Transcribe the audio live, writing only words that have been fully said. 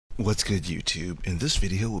What's good, YouTube? In this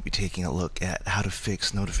video, we'll be taking a look at how to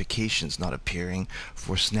fix notifications not appearing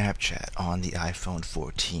for Snapchat on the iPhone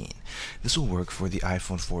 14. This will work for the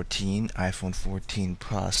iPhone 14, iPhone 14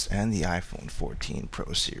 Plus, and the iPhone 14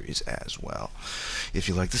 Pro series as well. If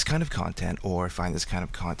you like this kind of content or find this kind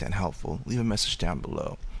of content helpful, leave a message down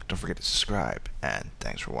below. Don't forget to subscribe, and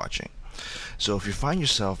thanks for watching. So if you find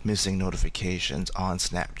yourself missing notifications on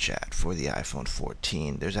Snapchat for the iPhone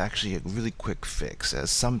 14, there's actually a really quick fix,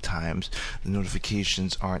 as sometimes the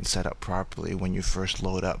notifications aren't set up properly when you first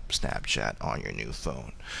load up Snapchat on your new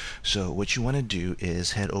phone. So what you want to do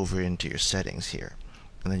is head over into your settings here,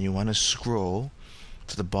 and then you want to scroll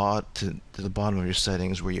to the bottom of your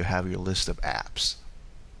settings where you have your list of apps.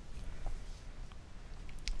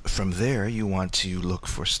 From there, you want to look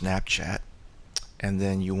for Snapchat, and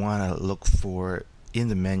then you want to look for, in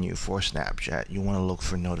the menu for Snapchat, you want to look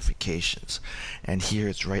for notifications, and here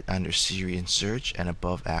it's right under Siri and search and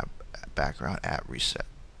above app background app reset.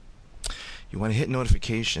 You want to hit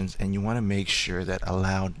notifications, and you want to make sure that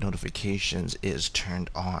allowed notifications is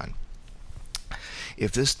turned on.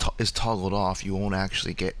 If this is toggled off, you won't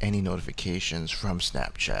actually get any notifications from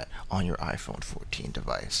Snapchat on your iPhone 14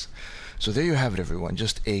 device. So there you have it, everyone.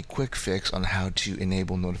 Just a quick fix on how to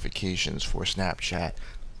enable notifications for Snapchat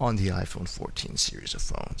on the iPhone 14 series of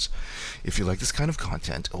phones. If you like this kind of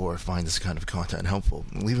content or find this kind of content helpful,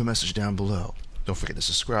 leave a message down below. Don't forget to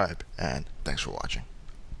subscribe, and thanks for watching.